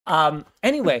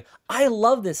Anyway, I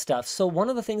love this stuff. So one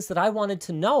of the things that I wanted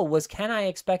to know was, can I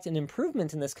expect an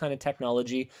improvement in this kind of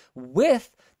technology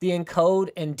with the encode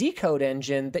and decode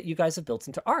engine that you guys have built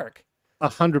into Arc?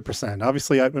 100%.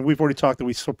 Obviously, we've already talked that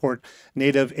we support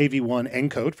native AV1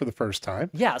 encode for the first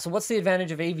time. Yeah, so what's the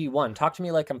advantage of AV1? Talk to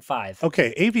me like I'm 5.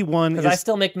 Okay, AV1 because I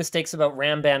still make mistakes about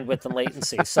RAM bandwidth and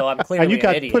latency, so I'm clearly and you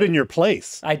got an idiot. put in your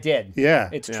place. I did. Yeah.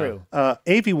 It's true.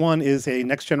 AV1 is a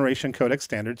next generation codec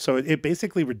standard, so it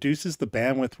basically reduces the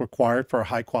bandwidth required for a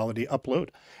high quality upload.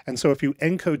 And so if you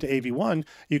encode to AV1,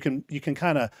 you can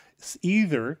kind of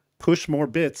either push more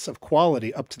bits of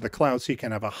quality up to the cloud so you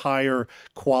can have a higher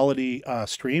quality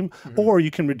stream, or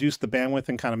you can reduce the bandwidth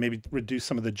and kind of maybe reduce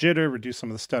some of the jitter, reduce some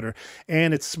of the stutter,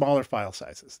 and it's smaller file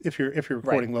sizes if you're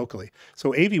recording locally.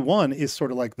 So AV1 is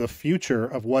sort of like the future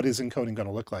of what is encoding going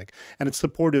to look like, and it's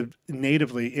supported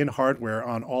natively in hardware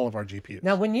on all of our GPUs.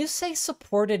 Now, when you say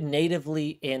supported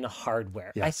natively in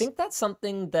hardware, I think that's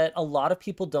something that a lot of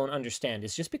people don't understand.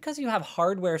 Is just because you have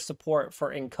hardware support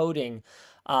for encoding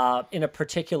in a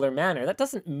particular manner, that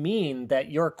doesn't mean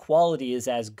that your quality is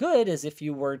as good as if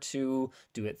you were to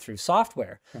do it through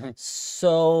software.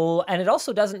 So, and it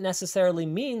also doesn't necessarily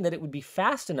mean that it would be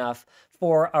fast enough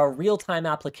for a real-time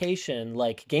application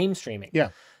like game streaming. Yeah.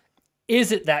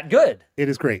 Is it that good? It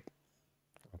is great.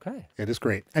 Okay. It is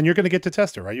great. And you're going to get to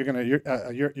test it, right? You're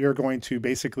going to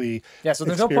basically so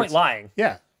there's no point lying.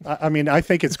 Yeah. I mean, I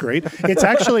think it's great. It's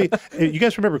actually, you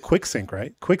guys remember QuickSync,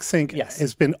 right? QuickSync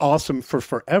has been awesome for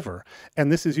forever.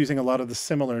 And this is using a lot of the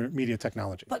similar media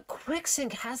technology. But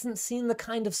QuickSync hasn't seen the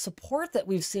kind of support that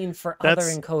we've seen for other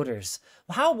encoders.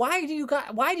 Why do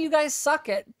you guys suck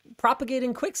at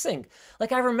propagating QuickSync?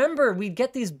 Like, I remember we'd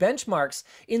get these benchmarks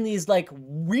in these like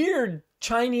weird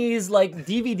Chinese like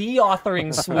DVD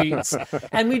authoring suites,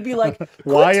 and we'd be like,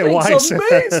 QuickSync's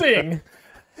amazing.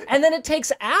 And then it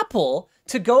takes Apple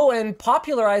to go and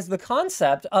popularize the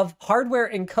concept of hardware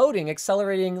encoding,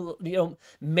 accelerating,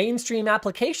 mainstream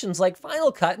applications like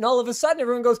Final Cut, and all of a sudden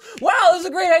everyone goes, "Wow, this is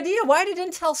a great idea. Why did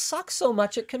Intel suck so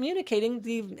much at communicating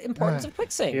the importance of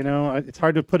QuickSync?" You know, it's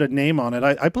hard to put a name on it.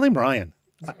 I blame Ryan.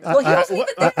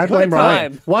 I blame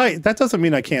Ryan. Why? That doesn't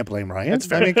mean I can't blame Ryan. That's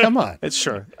fair. I mean, come on. It's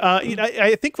sure.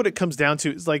 I think what it comes down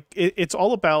to is like it's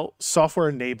all about software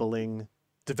enabling,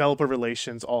 developer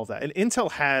relations, all of that. And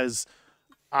Intel has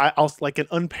like an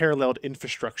unparalleled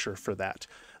infrastructure for that.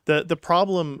 The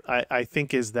problem I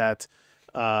think is that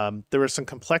there are some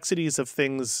complexities of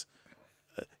things.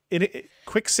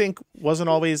 QuickSync wasn't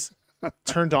always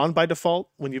turned on by default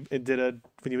when you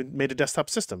made a desktop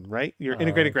system, right? Your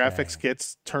integrated graphics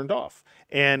gets turned off,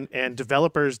 and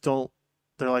developers don't.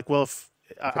 They're like, well,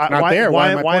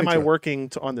 why am I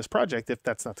working on this project if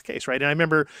that's not the case, right? And I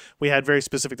remember we had very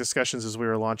specific discussions as we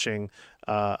were launching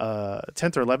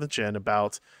 10th or 11th gen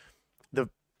about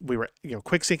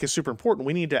QuickSync is super important.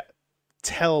 We need to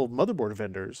tell motherboard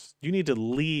vendors, you need to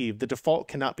leave. The default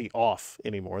cannot be off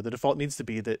anymore. The default needs to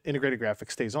be that integrated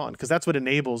graphics stays on, because that's what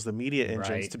enables the media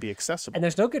engines to be accessible. And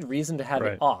there's no good reason to have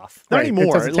it off. Not anymore.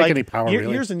 It doesn't take any power,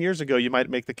 really. Years and years ago, you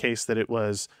might make the case that it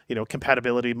was,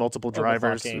 compatibility, multiple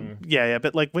drivers. Yeah,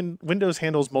 but like when Windows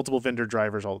handles multiple vendor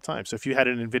drivers all the time. So if you had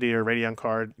an NVIDIA or Radeon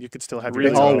card, you could still have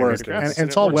it all works, and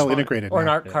it's all well integrated. Or an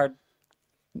ARC card.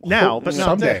 Now, but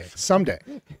someday.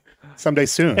 Someday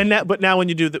soon. And but now when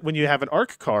you do that, when you have an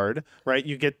ARC card, right,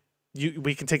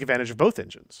 we can take advantage of both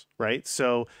engines, right?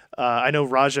 So I know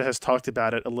Raja has talked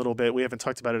about it a little bit. We haven't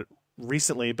talked about it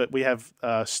recently, but we have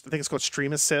I think it's called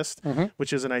Stream Assist,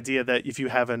 which is an idea that if you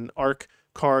have an ARC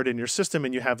card in your system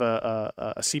and you have a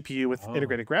CPU with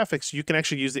integrated graphics, you can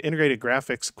actually use the integrated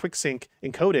graphics QuickSync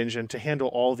encode engine to handle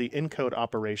all the encode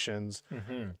operations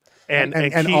and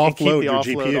offload your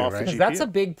GPU, right? Because that's a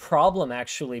big problem,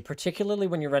 actually, particularly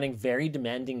when you're running very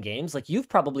demanding games. Like, you've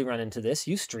probably run into this.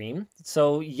 You stream.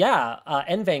 So yeah,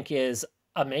 NVENC is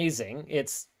amazing.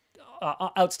 It's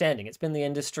outstanding. It's been the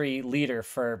industry leader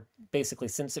for basically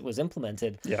since it was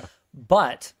implemented. Yeah.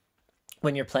 But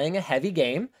when you're playing a heavy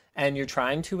game and you're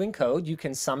trying to encode, you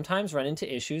can sometimes run into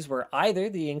issues where either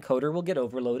the encoder will get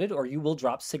overloaded or you will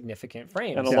drop significant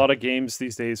frames. And a lot of games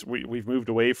these days, we've moved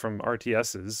away from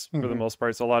RTSs for the most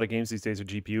part. So a lot of games these days are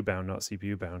GPU bound, not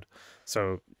CPU bound.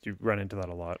 So you run into that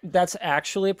a lot. That's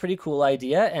actually a pretty cool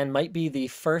idea, and might be the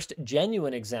first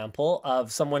genuine example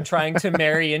of someone trying to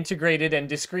marry integrated and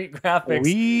discrete graphics.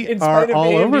 We in spite are of all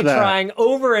AMD over that. trying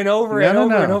over and over and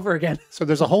over again. So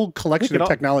there's a whole collection of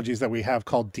technologies that we have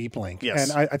called Deep Link. Yes.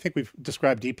 And I think we've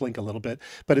described Deep Link a little bit,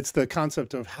 but it's the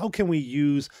concept of how can we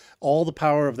use all the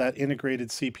power of that integrated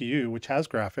CPU, which has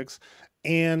graphics,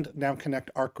 and now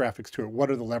connect ARC graphics to it. What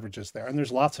are the leverages there? And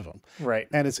there's lots of them. Right.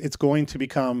 And it's going to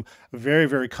become very,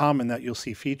 very common that you'll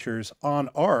see features on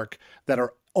ARC that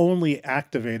are only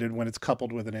activated when it's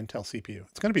coupled with an Intel CPU.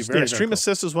 It's going to be very, very Stream cool.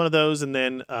 Assist is one of those, and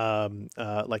then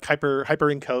like Hyper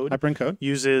Encode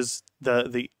uses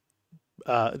the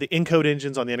encode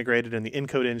engines on the integrated and the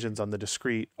encode engines on the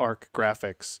discrete ARC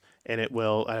graphics, and it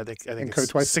will I think encode it's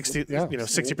twice, 60 yeah,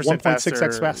 60% faster,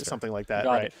 1.6x faster, something like that.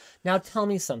 Got Right. it. Now tell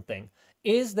me something.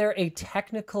 Is there a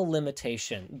technical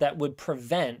limitation that would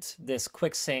prevent this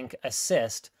QuickSync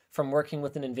assist from working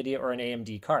with an NVIDIA or an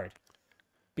AMD card?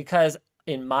 Because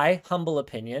in my humble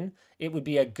opinion, it would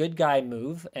be a good guy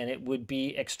move, and it would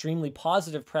be extremely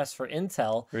positive press for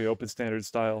Intel. Very open standard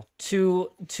style.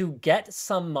 To get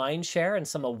some mind share and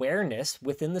some awareness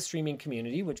within the streaming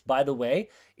community, which, by the way,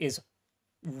 is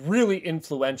really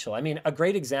influential. I mean, a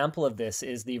great example of this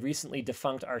is the recently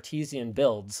defunct Artesian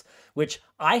builds, which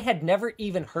I had never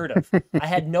even heard of. I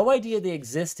had no idea they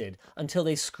existed until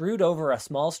they screwed over a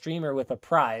small streamer with a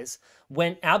prize,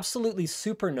 went absolutely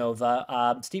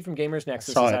supernova. Steve from Gamers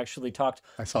Nexus has actually talked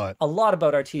a lot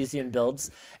about Artesian builds,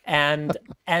 and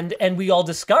we all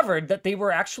discovered that they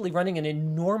were actually running an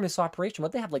enormous operation.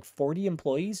 What, they have like 40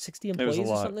 employees, 60 employees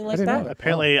or something like that?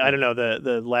 Apparently, I don't know,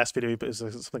 the last video is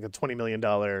something like a $20 million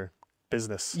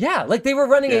business. Yeah, like they were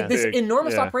running this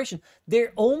enormous operation.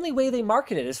 Their only way they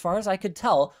marketed, as far as I could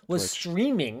tell, was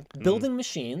streaming, building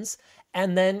machines,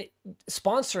 and then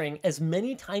sponsoring as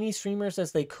many tiny streamers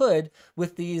as they could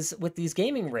with these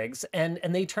gaming rigs, and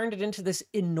they turned it into this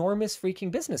enormous freaking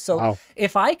business. So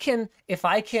if I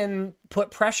can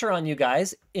put pressure on you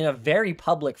guys in a very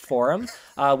public forum,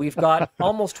 we've got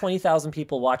almost 20,000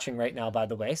 people watching right now, by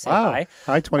the way. Say hi.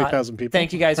 Hi, 20,000 people.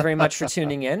 Thank you guys very much for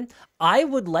tuning in. I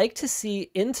would like to see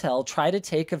Intel try to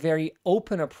take a very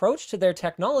open approach to their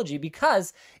technology,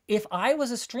 because if I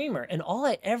was a streamer and all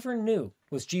I ever knew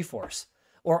was GeForce,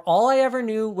 or all I ever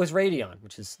knew was Radeon,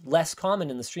 which is less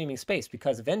common in the streaming space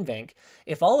because of NVENC,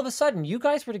 if all of a sudden you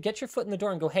guys were to get your foot in the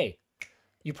door and go, hey,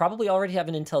 you probably already have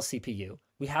an Intel CPU.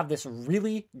 We have this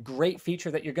really great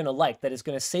feature that you're going to like that is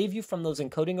going to save you from those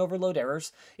encoding overload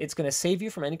errors. It's going to save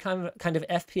you from any kind of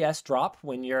FPS drop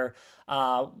when you're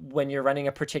running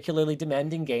a particularly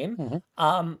demanding game.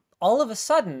 All of a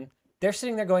sudden, they're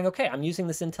sitting there going, okay, I'm using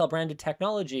this Intel branded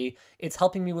technology. It's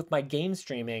helping me with my game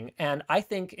streaming. And I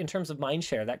think in terms of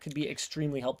mindshare, that could be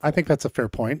extremely helpful. I think that's a fair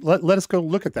point. Let us go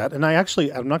look at that. And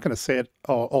I'm not going to say it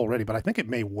already, but I think it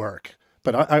may work.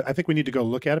 But I think we need to go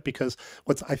look at it, because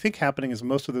what's I think happening is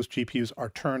most of those GPUs are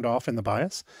turned off in the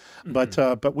BIOS.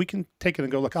 But we can take it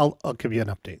and go look. I'll give you an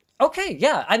update. Okay,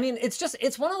 yeah. I mean,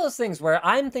 it's one of those things where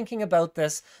I'm thinking about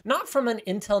this not from an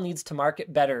Intel needs to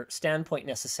market better standpoint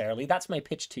necessarily. That's my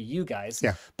pitch to you guys.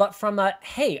 Yeah. But from a,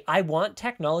 hey, I want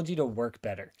technology to work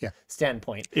better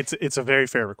standpoint. It's a very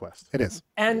fair request. It is.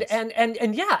 And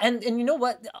you know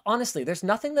what? Honestly, there's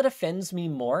nothing that offends me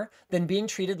more than being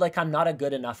treated like I'm not a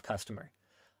good enough customer.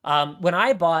 When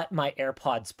I bought my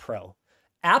AirPods Pro,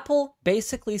 Apple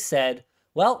basically said,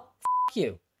 well, f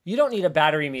you. You don't need a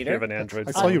battery meter. You have an Android.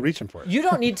 I saw you reaching for it. You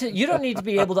don't need to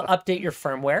be able to update your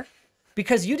firmware,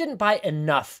 because you didn't buy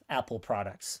enough Apple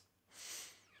products.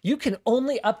 You can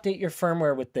only update your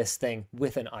firmware with this thing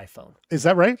with an iPhone. Is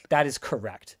that right? That is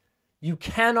correct. You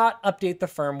cannot update the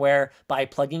firmware by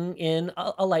plugging in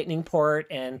a lightning port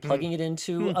and plugging it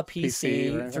into a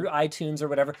PC through iTunes or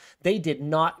whatever. They did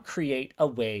not create a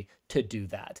way to do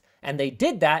that. And they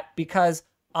did that because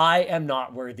I am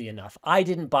not worthy enough. I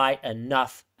didn't buy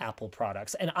enough Apple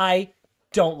products, and I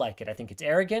don't like it. I think it's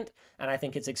arrogant, and I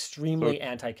think it's extremely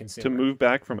anti-consumer. To move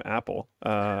back from Apple,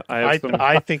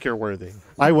 I think you're worthy.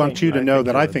 I want you to know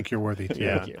that I think you're worthy too.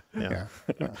 Yeah. Thank you.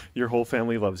 Yeah. Your whole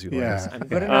family loves you. Linus. I'm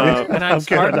good enough, and I'm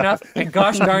smart enough, and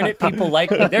gosh darn it, people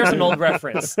like me. There's an old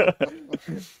reference.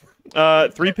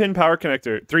 3-pin power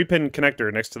connector, 3-pin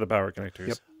connector next to the power connectors.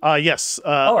 Yep. Yes.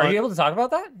 Are you able to talk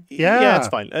about that? Yeah, it's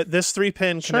fine. This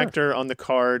 3-pin connector on the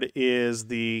card is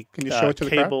the Can you show it to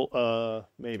cable. the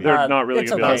Maybe They're not really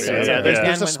it's going okay. to be Yeah, able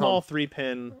there's a small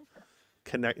 3-pin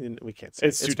connect. We can't see.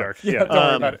 It's too dark. Fine. Yeah. Don't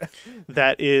worry about it.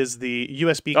 That is the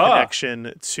USB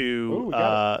connection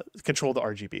to control the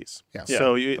RGBs. Yeah.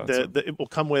 So it will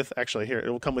come with it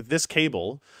will come with this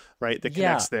cable, right? That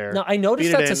connects there. Now I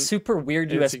noticed that's a super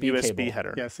weird USB cable.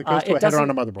 header. Yes, it goes to a header on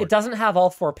a motherboard. It doesn't have all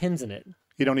 4 pins in it.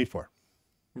 You don't need 4.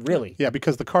 Really? Yeah,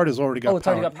 because the card has already got power. It's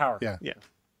already got power. Yeah. Yeah.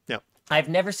 I've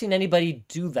never seen anybody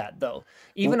do that though.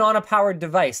 Even on a powered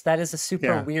device, that is a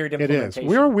super weird implementation. It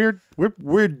is. We're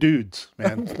weird dudes,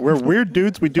 man. We're weird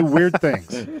dudes. We do weird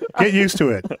things. Get used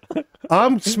to it.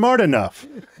 I'm smart enough.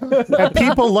 And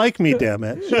people like me, damn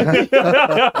it.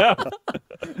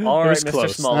 All It right, was Mr.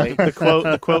 close. Smalley. The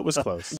quote was close.